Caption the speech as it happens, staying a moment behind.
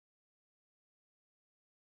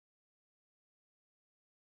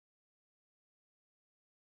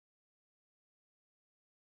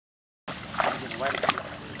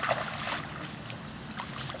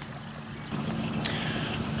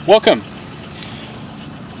Welcome.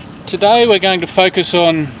 Today we're going to focus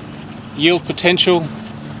on yield potential,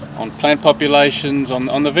 on plant populations,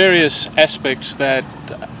 on the various aspects that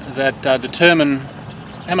determine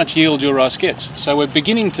how much yield your rice gets. So we're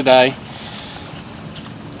beginning today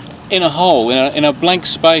in a hole, in a blank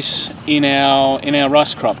space in our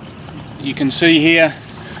rice crop. You can see here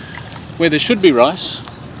where there should be rice,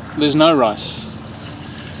 there's no rice.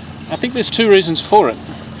 I think there's two reasons for it.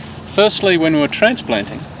 Firstly, when we were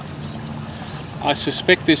transplanting, I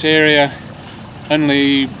suspect this area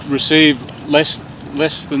only received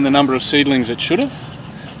less than the number of seedlings it should have,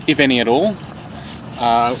 if any at all.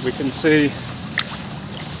 We can see,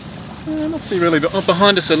 not see really, but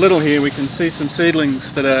behind us a little here we can see some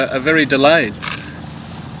seedlings that are very delayed.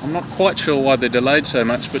 I'm not quite sure why they're delayed so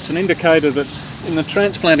much, but it's an indicator that in the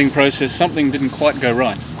transplanting process something didn't quite go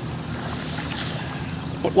right.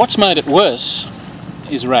 But what's made it worse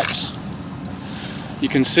is rats. You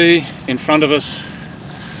can see in front of us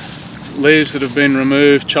leaves that have been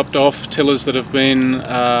removed, chopped off, tillers that have been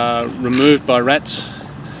removed by rats.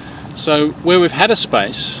 So where we've had a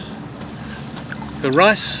space, the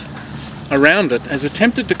rice around it has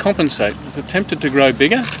attempted to compensate, has attempted to grow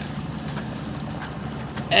bigger,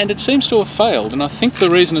 and it seems to have failed. And I think the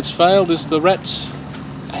reason it's failed is the rats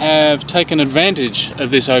have taken advantage of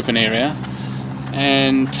this open area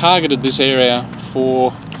and targeted this area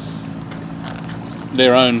for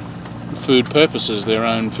their own food purposes, their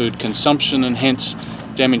own food consumption, and hence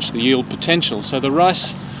damage the yield potential. So the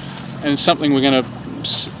rice, and it's something we're going to,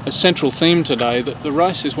 a central theme today, that the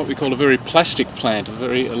rice is what we call a very plastic plant, a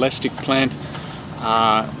very elastic plant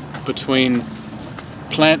between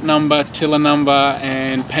plant number, tiller number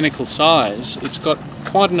and panicle size. It's got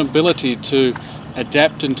quite an ability to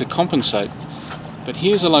adapt and to compensate. But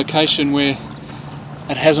here's a location where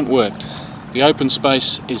it hasn't worked. The open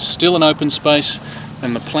space is still an open space,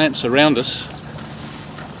 and the plants around us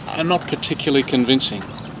are not particularly convincing.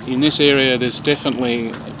 In this area there's definitely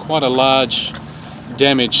quite a large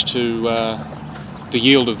damage to the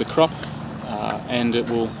yield of the crop, and it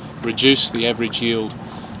will reduce the average yield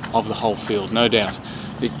of the whole field, no doubt.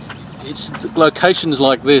 It's locations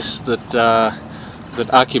like this that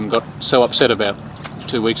Akim got so upset about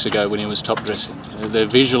 2 weeks ago when he was top dressing. They're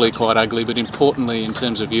visually quite ugly, but importantly in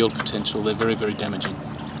terms of yield potential they're very, very damaging.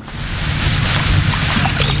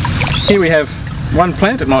 Here we have one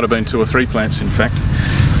plant, it might have been 2 or 3 plants in fact.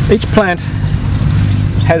 Each plant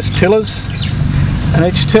has tillers, and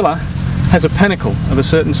each tiller has a panicle of a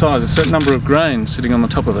certain size, a certain number of grains sitting on the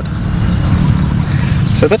top of it.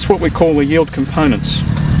 So that's what we call the yield components.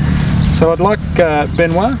 So I'd like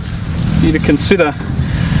Benoit, you to consider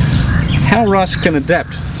how rice can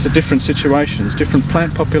adapt to different situations, different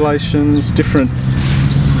plant populations, different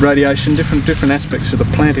radiation, different aspects of the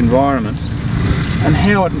plant environment, and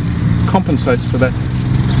how it compensates for that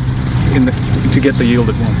to get the yield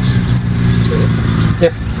it wants.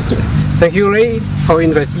 Yes, thank you, Leigh, for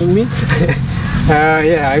inviting me.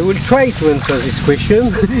 Yeah, I will try to answer this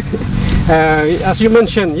question. As you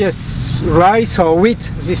mentioned, yes, rice or wheat,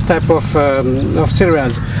 this type of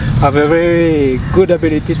cereals, have a very good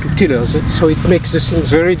ability to tiller, so it makes the things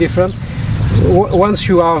very different. Once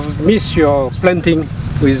you have missed your planting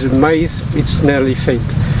with maize, it's nearly failed.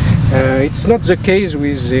 It's not the case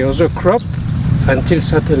with the other crop until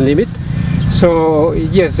certain limit. So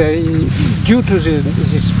yes, due to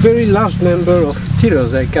this very large number of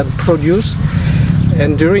tillers I can produce,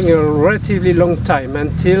 and during a relatively long time,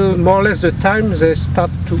 until more or less the time they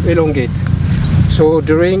start to elongate. So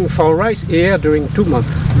for rice here, during 2 months,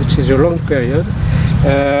 which is a long period,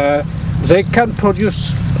 they can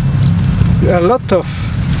produce a lot of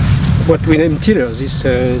what we name tillers,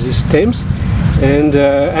 these stems, and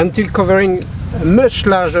until covering a much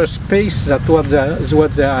larger space than what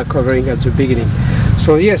they are covering at the beginning.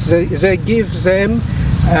 So yes, they give them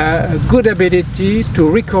a good ability to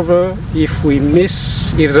recover if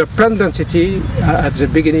the plant density at the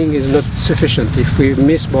beginning is not sufficient, if we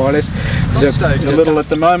miss more or less a little at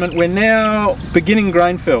the moment. We're now beginning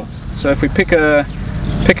grain fill. So if we pick a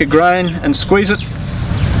grain and squeeze it,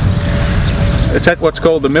 it's at what's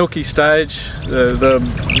called the milky stage. The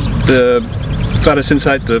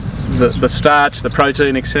photosynthate, the starch, the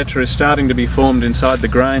protein, etc. is starting to be formed inside the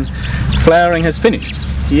grain. Flowering has finished.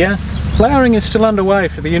 Here, flowering is still underway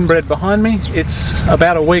for the inbred behind me. It's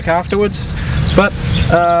about a week afterwards, but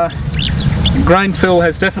grain fill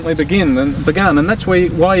has definitely begun, and that's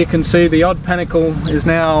why you can see the odd panicle is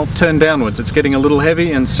now turned downwards. It's getting a little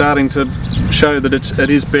heavy and starting to show that it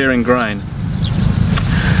is bearing grain.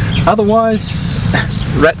 Otherwise,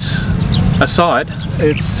 rats aside,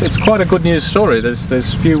 it's quite a good news story.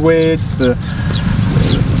 There's few weeds,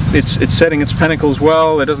 it's setting its panicles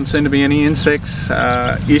well. There doesn't seem to be any insects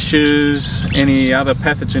issues, any other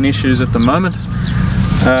pathogen issues at the moment.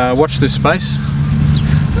 Watch this space.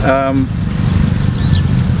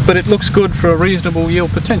 But it looks good for a reasonable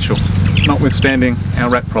yield potential, notwithstanding our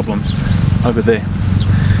rat problem over there.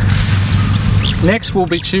 Next we'll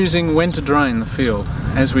be choosing when to drain the field.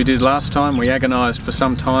 As we did last time, we agonised for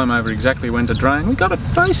some time over exactly when to drain. We got it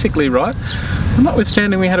basically right,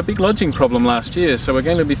 notwithstanding we had a big lodging problem last year, so we're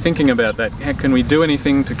going to be thinking about that. How can we do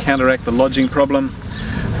anything to counteract the lodging problem?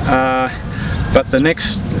 But the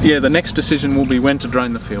next decision will be when to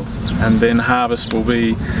drain the field, and then harvest will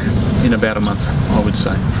be in about a month, I would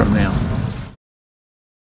say, from now.